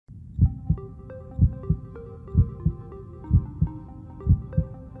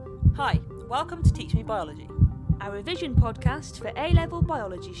Hi, welcome to Teach Me Biology. A revision podcast for A-level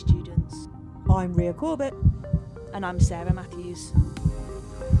biology students. I'm Ria Corbett. And I'm Sarah Matthews.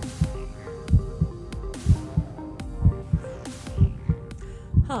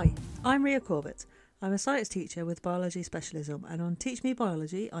 Hi, I'm Ria Corbett. I'm a science teacher with biology specialism, and on Teach Me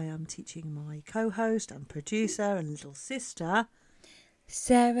Biology I am teaching my co-host and producer and little sister,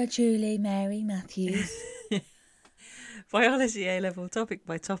 Sarah Julie Mary Matthews. biology A-level topic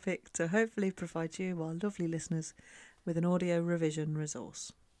by topic to hopefully provide you, our lovely listeners, with an audio revision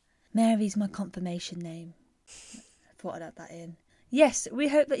resource. Mary's my confirmation name. I thought I'd add that in. Yes, we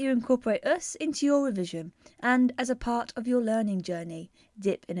hope that you incorporate us into your revision and as a part of your learning journey.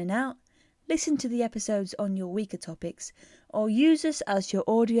 Dip in and out, listen to the episodes on your weaker topics, or use us as your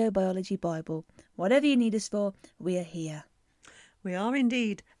audio biology Bible. Whatever you need us for, we are here. We are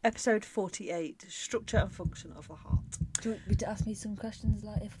indeed. Episode 48, Structure and Function of the Heart. Do you want me to ask me some questions,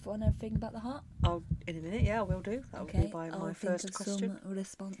 like if I know everything about the heart? Oh, in a minute, yeah, I will do. That will be my I'll first think of question. some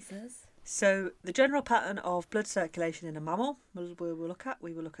responses. So, the general pattern of blood circulation in a mammal we will look at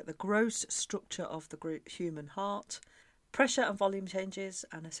the gross structure of the human heart, pressure and volume changes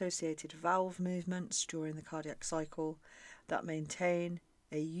and associated valve movements during the cardiac cycle that maintain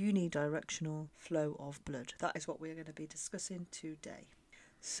a unidirectional flow of blood. That is what we're going to be discussing today.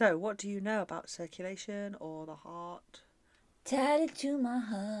 So, what do you know about circulation or the heart? Tell it to my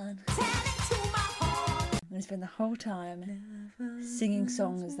heart. Tell it to my heart. I'm going to spend the whole time singing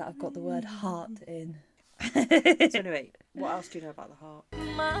songs that have got the word heart in. So anyway, what else do you know about the heart?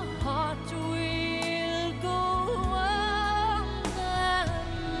 My heart will go on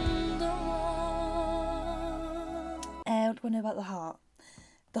and on. What do I know about the heart?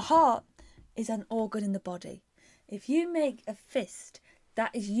 The heart is an organ in the body. If you make a fist,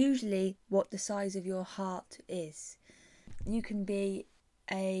 that is usually what the size of your heart is. You can be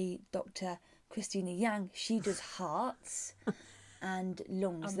a Dr. Christina Yang. She does hearts and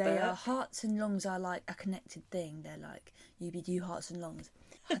lungs. Hearts and lungs are like a connected thing. They're like, you do hearts and lungs.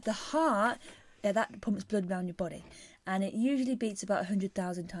 The heart, that pumps blood around your body. And it usually beats about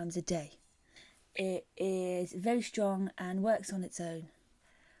 100,000 times a day. It is very strong and works on its own.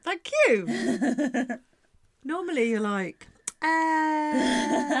 Thank you. Normally you're like, no.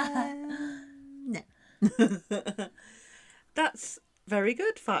 That's very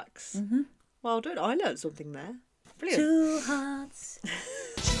good facts. Mm-hmm. Well done. I learned something there. Brilliant. Two hearts.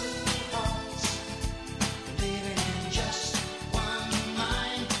 Living in just one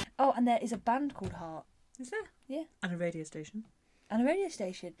mind. Oh, and there is a band called Heart. Is there? Yeah. And a radio station. And a radio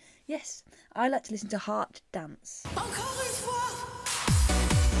station. Yes. I like to listen to Heart dance.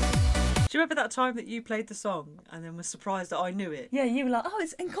 Do you remember that time that you played the song and then was surprised that I knew it? Yeah, you were like, oh,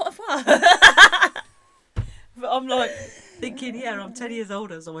 it's in Cote d'Ivoire. But I'm like thinking, yeah, I'm 10 years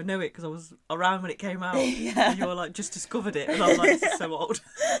older, so I know it because I was around when it came out. Yeah. And you were like, just discovered it. And I was like, this is so old.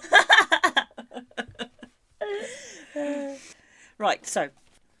 Right, so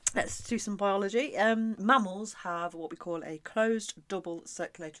let's do some biology. Mammals have what we call a closed double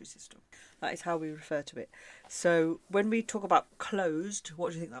circulatory system. That is how we refer to it. So when we talk about closed,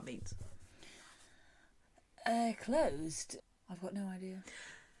 what do you think that means? Closed? I've got no idea.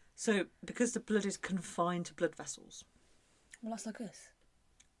 So because the blood is confined to blood vessels. Well, that's like us.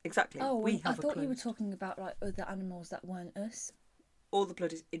 Exactly. Oh, we I have a thought you were closed. talking about like other animals that weren't us. All the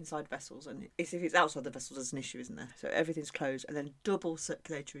blood is inside vessels, and if it's outside the vessels, there's an issue, isn't there? So everything's closed, and then double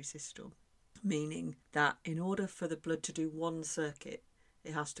circulatory system, meaning that in order for the blood to do one circuit,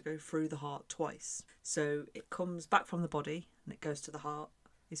 it has to go through the heart twice. So it comes back from the body, and it goes to the heart,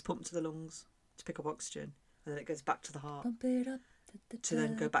 is pumped to the lungs to pick up oxygen, and then it goes back to the heart Pump it up. to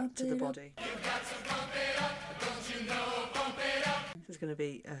then go back to the body. This is going to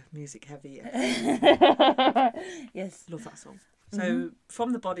be music heavy. Yes. Love that song. So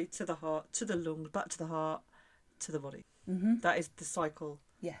from the body to the heart, to the lungs, back to the heart, to the body. Mm-hmm. That is the cycle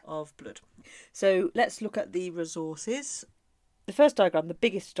of blood. So let's look at the resources. The first diagram, the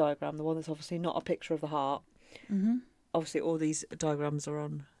biggest diagram, the one that's obviously not a picture of the heart. Mm-hmm. Obviously all these diagrams are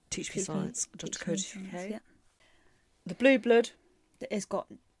on teachmescience.co.uk. Yeah. The blue blood, It's got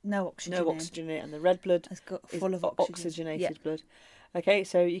no oxygen. no oxygen in it, and the red blood It's got is full of oxygen. oxygenated blood. Okay,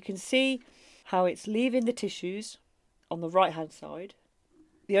 so you can see how it's leaving the tissues on the right hand side.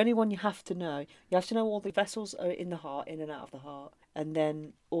 The only one you have to know all the vessels are in the heart, in and out of the heart, and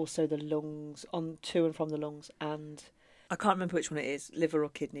then also the lungs, on to and from the lungs, and I can't remember which one it is, liver or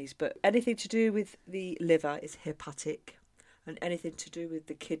kidneys, but anything to do with the liver is hepatic, and anything to do with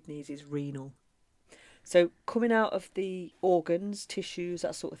the kidneys is renal. So coming out of the organs, tissues,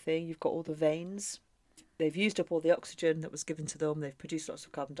 that sort of thing, you've got all the veins. they've used up all the oxygen that was given to them, they've produced lots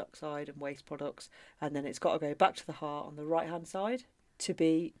of carbon dioxide and waste products, and then it's got to go back to the heart on the right hand side to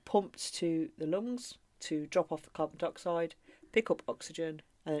be pumped to the lungs to drop off the carbon dioxide, pick up oxygen,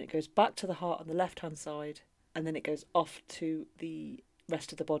 and then it goes back to the heart on the left hand side, and then it goes off to the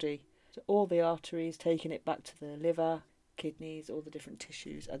rest of the body. So all the arteries taking it back to the liver, kidneys, all the different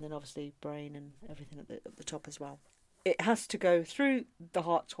tissues, and then obviously brain and everything at the top as well. It has to go through the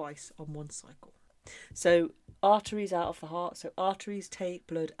heart twice on one cycle. So arteries out of the heart. So arteries take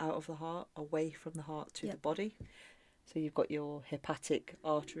blood out of the heart, away from the heart to the body. So you've got your hepatic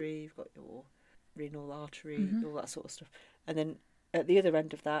artery, you've got your renal artery, all that sort of stuff. And then at the other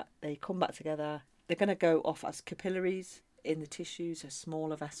end of that, they come back together. They're going to go off as capillaries in the tissues, so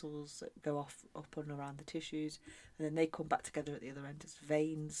smaller vessels that go off up and around the tissues. And then they come back together at the other end as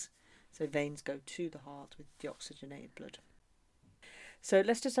veins. So veins go to the heart with deoxygenated blood. So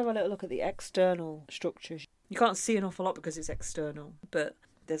let's just have a little look at the external structures. You can't see an awful lot because it's external, but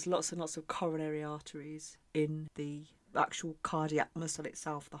there's lots and lots of coronary arteries in the actual cardiac muscle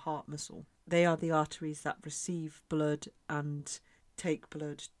itself, the heart muscle. They are the arteries that receive blood and take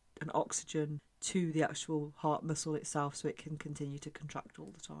blood and oxygen to the actual heart muscle itself so it can continue to contract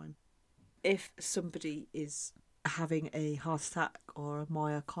all the time. If somebody is having a heart attack or a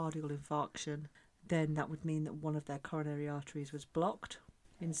myocardial infarction, then that would mean that one of their coronary arteries was blocked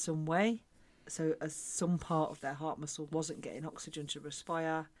in some way. So as some part of their heart muscle wasn't getting oxygen to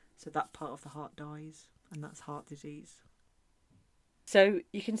respire, so that part of the heart dies, and that's heart disease. So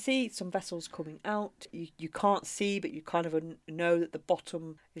you can see some vessels coming out. You can't see, but you kind of know that the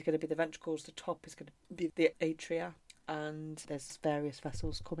bottom is going to be the ventricles, the top is going to be the atria, and there's various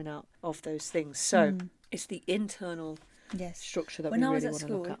vessels coming out of those things. So it's the internal structure that we really want to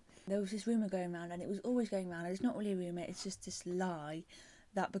look at. There was this rumour going around, and it was always going around, and it's not really a rumour, it's just this lie,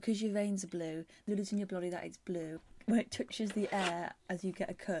 that because your veins are blue, blood is in your body that it's blue. When it touches the air as you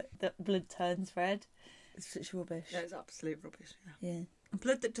get a cut, that blood turns red. It's such rubbish. Yeah, it's absolute rubbish. Yeah.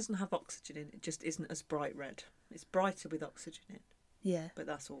 Blood that doesn't have oxygen in it just isn't as bright red. It's brighter with oxygen in. Yeah. But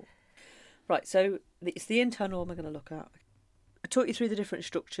that's all. Right, so it's the internal one we're going to look at. I talk you through the different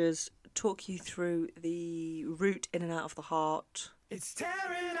structures, talk you through the route in and out of the heart. It's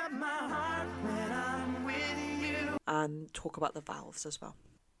tearing up my heart when I'm with you. And talk about the valves as well.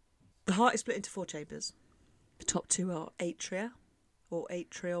 The heart is split into 4 chambers. The top 2 are atria, or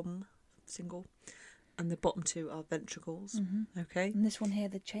atrium, single, and the bottom 2 are ventricles. Okay. And this one here,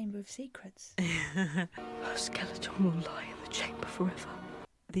 the Chamber of Secrets. Her skeleton will lie in the chamber forever.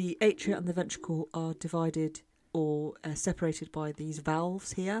 The atria and the ventricle are divided or separated by these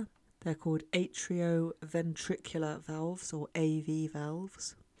valves here. They're called atrioventricular valves, or AV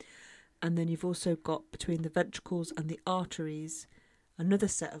valves. And then you've also got, between the ventricles and the arteries, another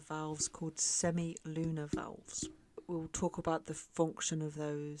set of valves called semilunar valves. We'll talk about the function of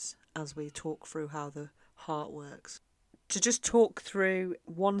those as we talk through how the heart works. To just talk through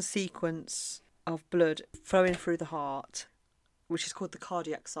one sequence of blood flowing through the heart, which is called the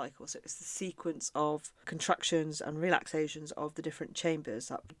cardiac cycle. So it's the sequence of contractions and relaxations of the different chambers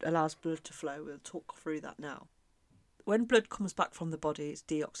that allows blood to flow. We'll talk through that now. When blood comes back from the body, it's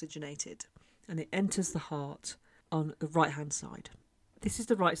deoxygenated and it enters the heart on the right-hand side. This is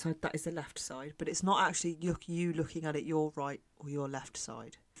the right side, that is the left side, but it's not actually you looking at it, your right or your left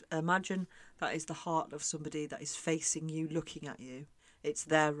side. Imagine that is the heart of somebody that is facing you, looking at you. It's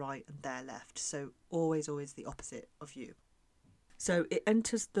their right and their left, so always the opposite of you. So it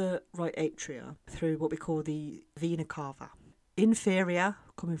enters the right atria through what we call the vena cava. Inferior,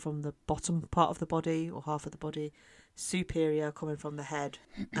 coming from the bottom part of the body or half of the body. Superior, coming from the head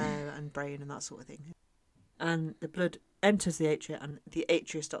and brain and that sort of thing. And the blood enters the atria and the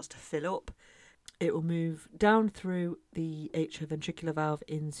atria starts to fill up. It will move down through the atrioventricular valve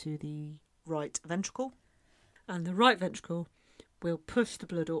into the right ventricle. And the right ventricle will push the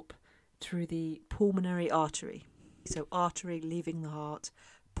blood up through the pulmonary artery. So artery leaving the heart,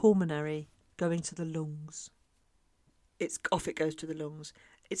 pulmonary going to the lungs. Off it goes to the lungs.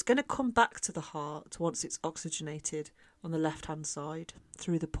 It's going to come back to the heart once it's oxygenated on the left-hand side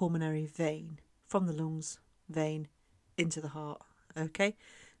through the pulmonary vein, from the lungs, vein, into the heart. Okay?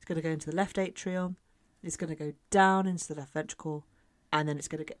 It's going to go into the left atrium, it's going to go down into the left ventricle, and then it's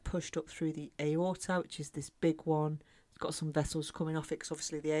going to get pushed up through the aorta, which is this big one. It's got some vessels coming off it, because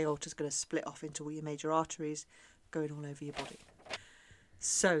obviously the aorta is going to split off into all your major arteries going all over your body.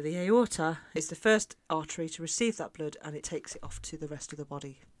 So the aorta is the first artery to receive that blood, and it takes it off to the rest of the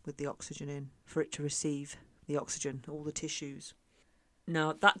body with the oxygen in for it to receive the oxygen, all the tissues.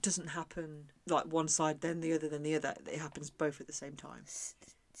 Now, that doesn't happen like one side, then the other, then the other. It happens both at the same time.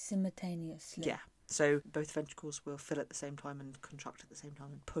 Simultaneously. Yeah. So both ventricles will fill at the same time and contract at the same time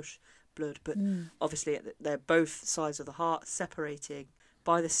and push blood. But obviously they're both sides of the heart separating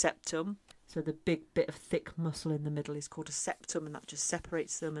by the septum. So the big bit of thick muscle in the middle is called a septum, and that just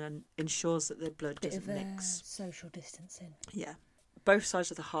separates them and ensures that the blood doesn't mix. Social distancing. Yeah. Both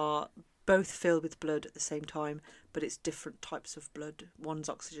sides of the heart, both fill with blood at the same time, but it's different types of blood. One's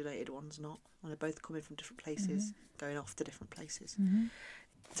oxygenated, one's not. And they're both coming from different places, going off to different places.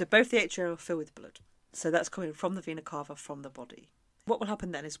 So both the atria will fill with blood. So that's coming from the vena cava, from the body. What will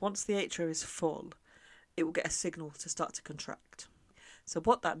happen then is once the atria is full, it will get a signal to start to contract. So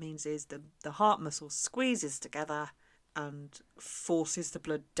what that means is the heart muscle squeezes together and forces the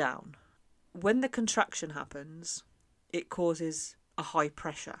blood down. When the contraction happens, it causes a high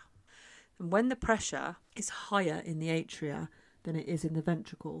pressure. And when the pressure is higher in the atria than it is in the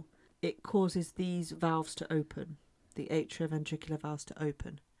ventricle, it causes these valves to open, the atrioventricular valves to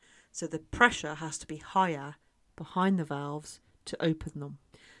open. So the pressure has to be higher behind the valves to open them.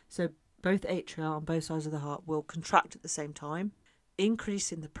 So both atria on both sides of the heart will contract at the same time,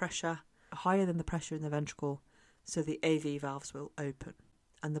 increasing the pressure higher than the pressure in the ventricle, so the AV valves will open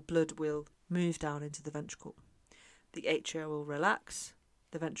and the blood will move down into the ventricle. The atria will relax,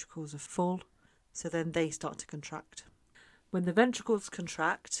 the ventricles are full, so then they start to contract. When the ventricles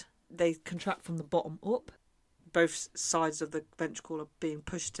contract, they contract from the bottom up. Both sides of the ventricle are being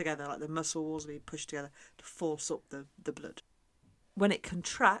pushed together, like the muscle walls are being pushed together to force up the blood. When it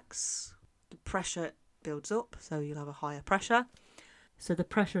contracts, the pressure builds up, so you'll have a higher pressure. So the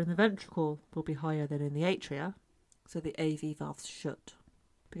pressure in the ventricle will be higher than in the atria, so the AV valves shut.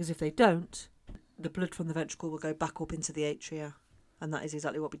 Because if they don't, the blood from the ventricle will go back up into the atria, and that is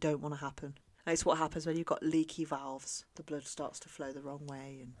exactly what we don't want to happen. And it's what happens when you've got leaky valves. The blood starts to flow the wrong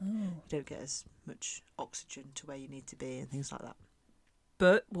way and you don't get as much oxygen to where you need to be and things like that.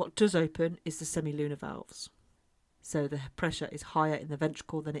 But what does open is the semilunar valves. So the pressure is higher in the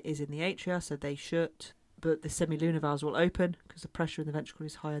ventricle than it is in the atria, so they shut. But the semilunar valves will open because the pressure in the ventricle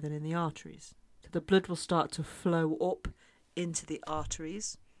is higher than in the arteries. So the blood will start to flow up into the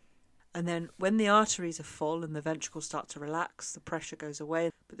arteries. And then when the arteries are full and the ventricles start to relax, the pressure goes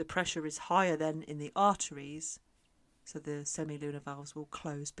away. But the pressure is higher then in the arteries, so the semilunar valves will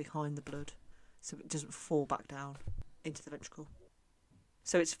close behind the blood, so it doesn't fall back down into the ventricle.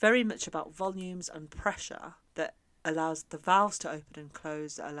 So it's very much about volumes and pressure that allows the valves to open and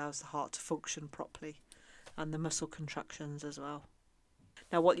close, that allows the heart to function properly, and the muscle contractions as well.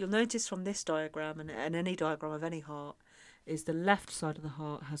 Now what you'll notice from this diagram and any diagram of any heart is the left side of the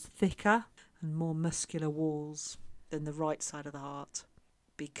heart has thicker and more muscular walls than the right side of the heart,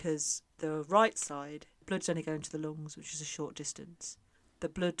 because the right side, blood's only going to the lungs, which is a short distance. The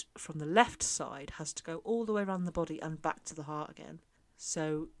blood from the left side has to go all the way around the body and back to the heart again.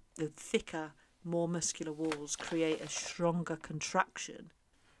 So the thicker, more muscular walls create a stronger contraction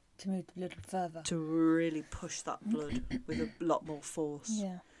To move the blood further. to really push that blood with a lot more force.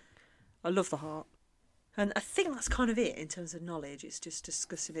 Yeah. I love the heart. And I think that's kind of it in terms of knowledge. It's just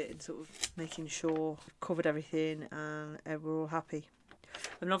discussing it and sort of making sure we've covered everything and we're all happy.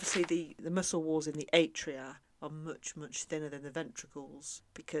 And obviously the muscle walls in the atria are much, much thinner than the ventricles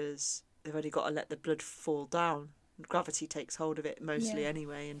because they've only got to let the blood fall down. Gravity takes hold of it mostly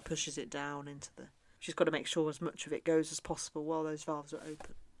anyway and pushes it down into the... She's got to make sure as much of it goes as possible while those valves are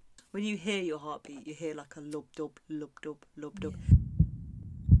open. When you hear your heartbeat, you hear like a lub-dub, lub-dub, lub-dub. Yeah.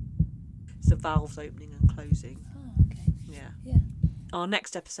 It's the valves opening and closing. Oh, okay. Yeah. Our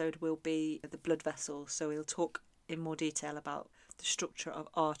next episode will be the blood vessels, so we'll talk in more detail about the structure of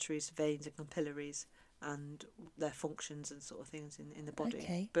arteries, veins and capillaries and their functions and sort of things in the body.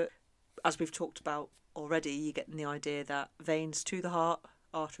 Okay. But as we've talked about already, you're getting the idea that veins to the heart,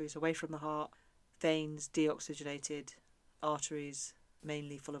 arteries away from the heart, veins deoxygenated, arteries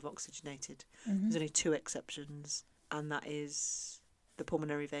mainly full of oxygenated. There's only two exceptions, and that is the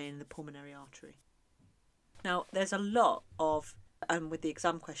pulmonary vein and the pulmonary artery. Now, there's a lot of, and with the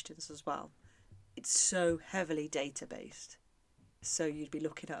exam questions as well, it's so heavily data-based. So you'd be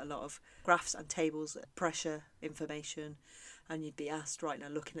looking at a lot of graphs and tables, pressure information, and you'd be asked, right now,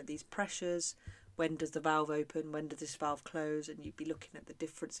 looking at these pressures, when does the valve open, when does this valve close, and you'd be looking at the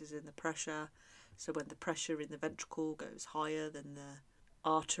differences in the pressure. So when the pressure in the ventricle goes higher than the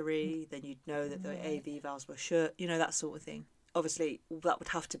artery, then you'd know that the AV valves were shut, that sort of thing. Obviously, that would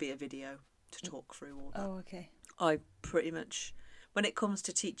have to be a video to talk through all that. Oh, okay. I pretty much, when it comes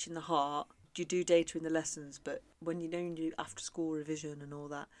to teaching the heart, you do data in the lessons, but when you do after school revision and all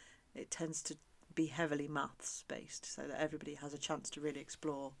that, it tends to be heavily maths based, so that everybody has a chance to really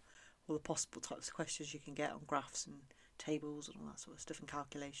explore all the possible types of questions you can get on graphs and tables and all that sort of stuff and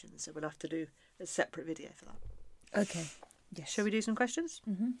calculations. So we'll have to do a separate video for that. Okay. Yes. Shall we do some questions?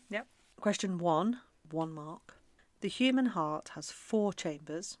 Mm-hmm. Yep. Question 1, 1 mark. The human heart has 4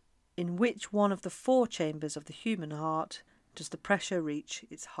 chambers. In which one of the 4 chambers of the human heart does the pressure reach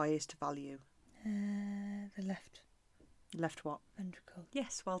its highest value? The left Left what? ventricle.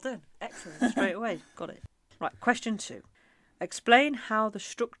 Yes, well done. Excellent. Straight away. Got it. Right, question 2. Explain how the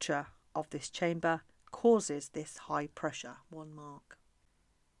structure of this chamber causes this high pressure. 1 mark.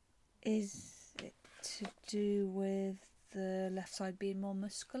 Is it to do with the left side being more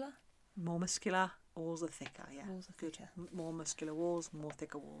muscular? More muscular, walls are thicker, yeah. Walls are Good. thicker. More muscular walls, more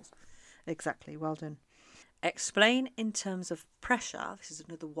thicker walls. Exactly, well done. Explain in terms of pressure, this is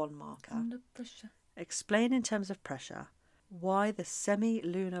another 1 marker. Under pressure. Explain in terms of pressure why the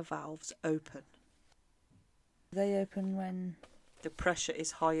semi-lunar valves open. They open when The pressure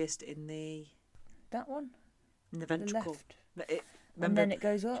is highest in the that one, the ventricle. left, It, and then it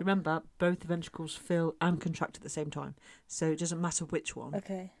goes do you up. remember, both the ventricles fill and contract at the same time. So it doesn't matter which one.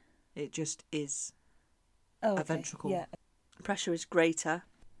 Okay. It just is. Oh, A okay. ventricle. Yeah. Pressure is greater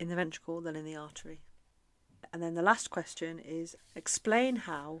in the ventricle than in the artery. And then the last question is, explain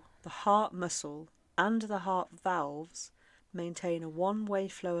how the heart muscle and the heart valves maintain a one-way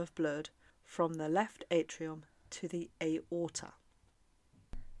flow of blood from the left atrium to the aorta.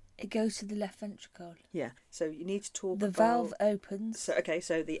 It goes to the left ventricle. Yeah, so you need to talk The about... valve opens So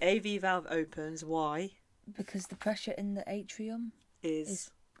the AV valve opens. Why? because the pressure in the atrium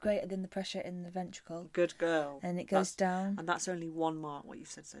is greater than the pressure in the ventricle, Good girl. and it goes down. And that's only 1 mark, what you've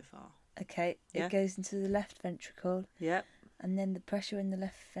said so far. Okay, Yeah. it goes into the left ventricle, Yep. and then the pressure in the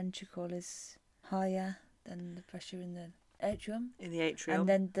left ventricle is higher than the pressure in the atrium, In the atrium. and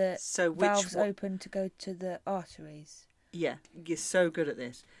then the So which valves one? open to go to the arteries. Yeah, you're so good at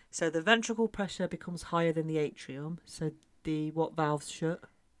this. So the ventricle pressure becomes higher than the atrium. So the what valves shut?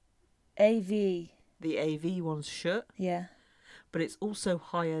 AV, The AV one's shut, yeah, but it's also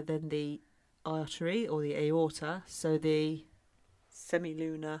higher than the artery or the aorta. So the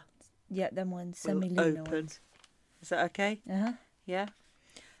semilunar yeah, them ones, will semi-lunar open. ones. Is that okay? Uh-huh. Yeah.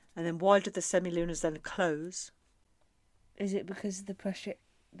 And then why did the semilunars then close? Is it because the pressure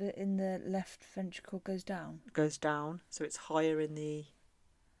in the left ventricle goes down? Goes down, so it's higher in the.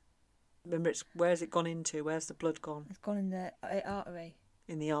 Remember, it's where's it gone into? Where's the blood gone? It's gone in the artery.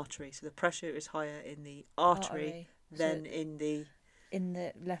 In the artery. So the pressure is higher in the artery than in the in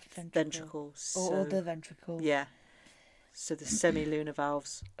the left ventricle. ventricle. Or the ventricle. Yeah. So the semilunar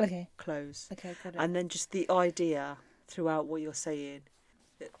valves Okay. close. Okay, got it. And then just the idea throughout what you're saying,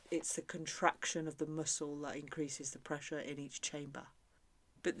 that it's the contraction of the muscle that increases the pressure in each chamber.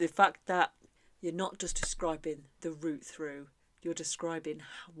 But the fact that you're not just describing the route through, you're describing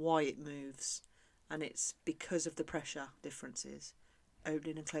why it moves. And it's because of the pressure differences,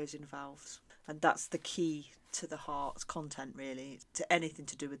 opening and closing valves. And that's the key to the heart's content, really, to anything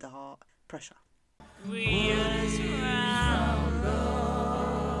to do with the heart, pressure.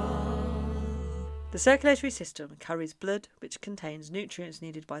 The circulatory system carries blood which contains nutrients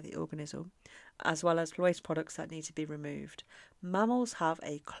needed by the organism, as well as waste products that need to be removed. Mammals have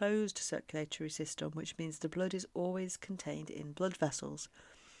a closed circulatory system, which means the blood is always contained in blood vessels.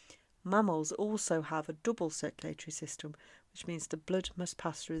 Mammals also have a double circulatory system, which means the blood must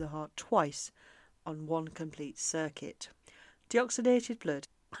pass through the heart twice on one complete circuit. Deoxygenated blood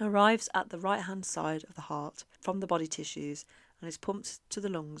arrives at the right-hand side of the heart from the body tissues and is pumped to the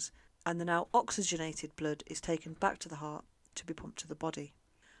lungs, and the now oxygenated blood is taken back to the heart to be pumped to the body.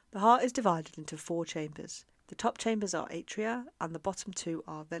 The heart is divided into 4 chambers. The top chambers are atria and the bottom 2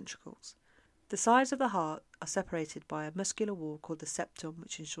 are ventricles. The sides of the heart are separated by a muscular wall called the septum,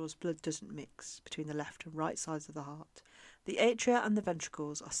 which ensures blood doesn't mix between the left and right sides of the heart. The atria and the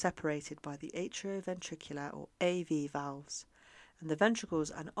ventricles are separated by the atrioventricular or AV valves, and the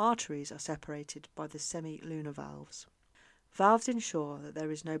ventricles and arteries are separated by the semilunar valves. Valves ensure that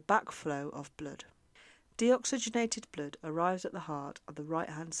there is no backflow of blood. Deoxygenated blood arrives at the heart on the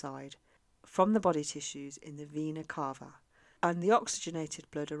right-hand side from the body tissues in the vena cava, and the oxygenated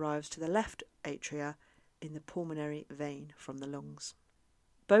blood arrives to the left atria in the pulmonary vein from the lungs.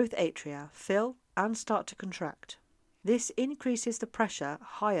 Both atria fill and start to contract. This increases the pressure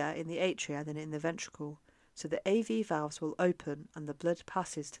higher in the atria than in the ventricle, so the AV valves will open and the blood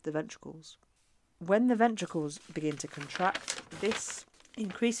passes to the ventricles. When the ventricles begin to contract, this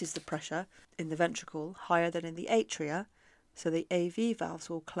increases the pressure in the ventricle higher than in the atria, so the AV valves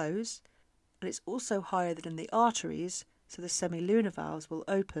will close, and it's also higher than in the arteries, so the semilunar valves will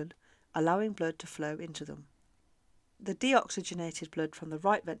open, allowing blood to flow into them. The deoxygenated blood from the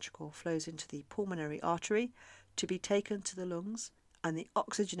right ventricle flows into the pulmonary artery to be taken to the lungs, and the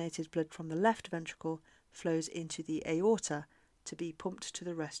oxygenated blood from the left ventricle flows into the aorta to be pumped to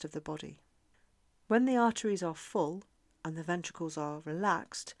the rest of the body. When the arteries are full and the ventricles are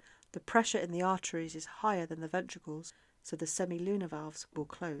relaxed, the pressure in the arteries is higher than the ventricles, so the semilunar valves will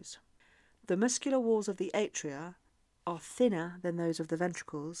close. The muscular walls of the atria are thinner than those of the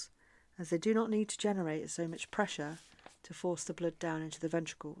ventricles, as they do not need to generate so much pressure to force the blood down into the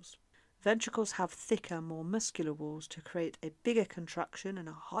ventricles. Ventricles have thicker, more muscular walls to create a bigger contraction and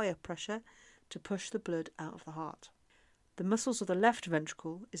a higher pressure to push the blood out of the heart. The muscles of the left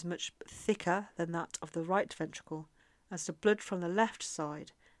ventricle is much thicker than that of the right ventricle, as the blood from the left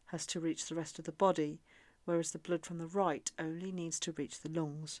side has to reach the rest of the body, whereas the blood from the right only needs to reach the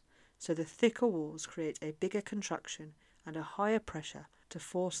lungs. So the thicker walls create a bigger contraction and a higher pressure to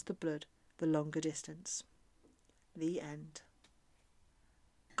force the blood the longer distance. The end.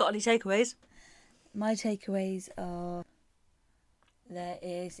 Got any takeaways? My takeaways are there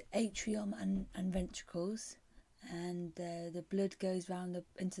is atrium and ventricles, and the blood goes round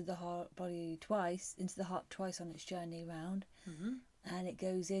into the heart twice on its journey round, and it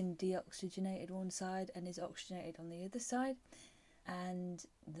goes in deoxygenated one side and is oxygenated on the other side, and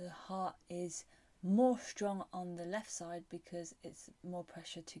the heart is more strong on the left side because it's more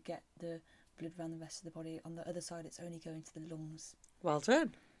pressure to get the blood around the rest of the body. On the other side, it's only going to the lungs. Well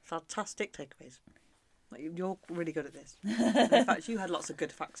done. Fantastic takeaways. You're really good at this. In fact, you had lots of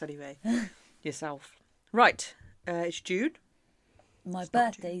good facts anyway yourself. Right, it's June. My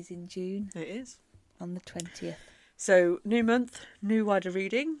birthday's in June. It is. On the 20th. So, new month, new wider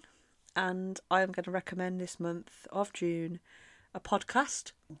reading, and I am going to recommend this month of June a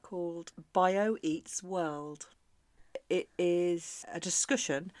podcast called Bio Eats World. It is a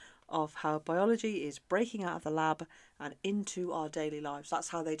discussion of how biology is breaking out of the lab and into our daily lives. That's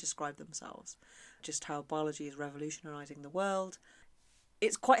how they describe themselves. Just how biology is revolutionising the world.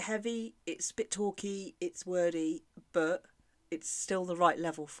 It's quite heavy, it's a bit talky, it's wordy, but it's still the right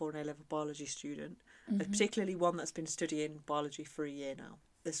level for an A-level biology student, particularly one that's been studying biology for a year now.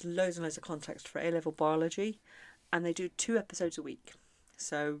 There's loads and loads of context for A-level biology, and they do 2 episodes a week.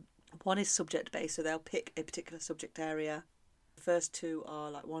 So one is subject-based, so they'll pick a particular subject area. The first 2 are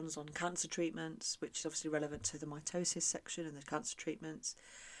like one's on cancer treatments, which is obviously relevant to the mitosis section and the cancer treatments.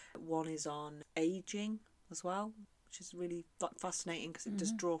 One is on ageing as well, which is really fascinating because it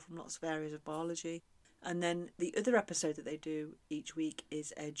does draw from lots of areas of biology. And then the other episode that they do each week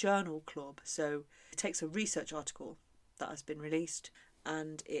is a journal club. So it takes a research article that has been released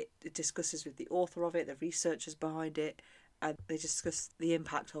and it discusses with the author of it, the researchers behind it, and they discuss the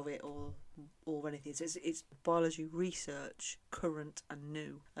impact of it or anything. So it's biology research, current and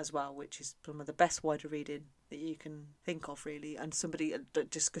new as well, which is some of the best wider reading that you can think of, really, and somebody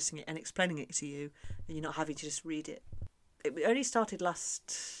discussing it and explaining it to you, and you're not having to just read it. It only started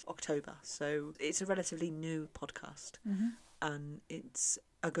last October, so it's a relatively new podcast, and it's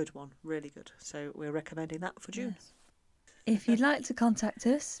a good one, really good. So we're recommending that for June. Yes. If you'd like to contact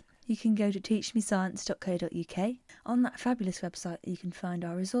us, you can go to teachmescience.co.uk. On that fabulous website, you can find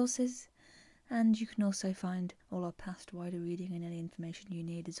our resources, and you can also find all our past wider reading and any information you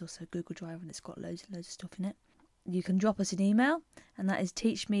need. There's also Google Drive, and it's got loads and loads of stuff in it. You can drop us an email, and that is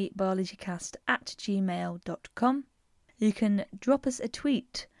teachmebiologycast@gmail.com. You can drop us a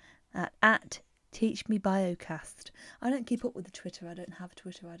tweet at teachmebiocast. I don't keep up with the Twitter. I don't have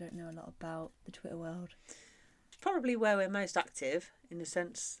Twitter. I don't know a lot about the Twitter world. It's probably where we're most active, in the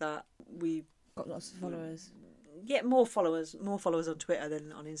sense that we Got lots of followers. get more followers on Twitter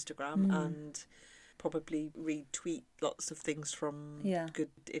than on Instagram, and probably retweet lots of things from good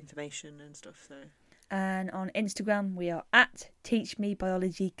information and stuff. So. And on Instagram, we are at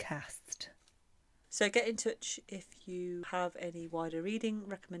teachmebiologycast. So get in touch if you have any wider reading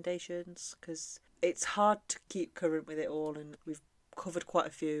recommendations, because it's hard to keep current with it all, and we've covered quite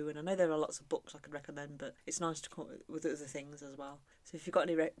a few, and I know there are lots of books I could recommend, but it's nice to come up with other things as well. So if you've got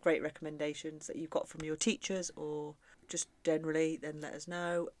any great recommendations that you've got from your teachers or just generally, then let us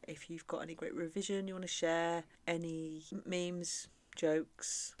know. If you've got any great revision you want to share, any memes,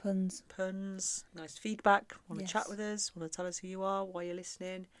 jokes, Puns, nice feedback, want to Yes. chat with us, want to tell us who you are, why you're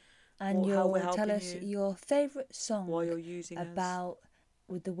listening, and or how we're you'll tell helping us you, your favourite song why you're using us. about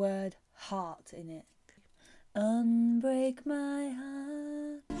with the word heart in it. Unbreak my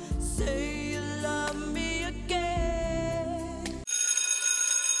heart. Say you love me again.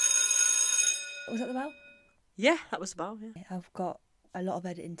 Was that the bell? Yeah, that was about, yeah. I've got a lot of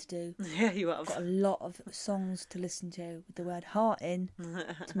editing to do. Yeah, you I've got a have. lot of songs to listen to with the word heart in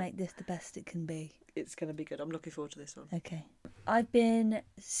to make this the best it can be. It's going to be good. I'm looking forward to this one. Okay. I've been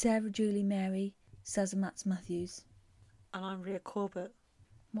Sarah Julie Mary Sazamats Matthews. And I'm Rhea Corbett.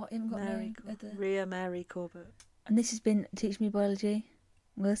 What? You haven't got Mary, no other... Rhea Mary Corbett. And this has been Teach Me Biology.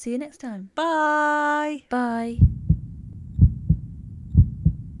 We'll see you next time. Bye! Bye.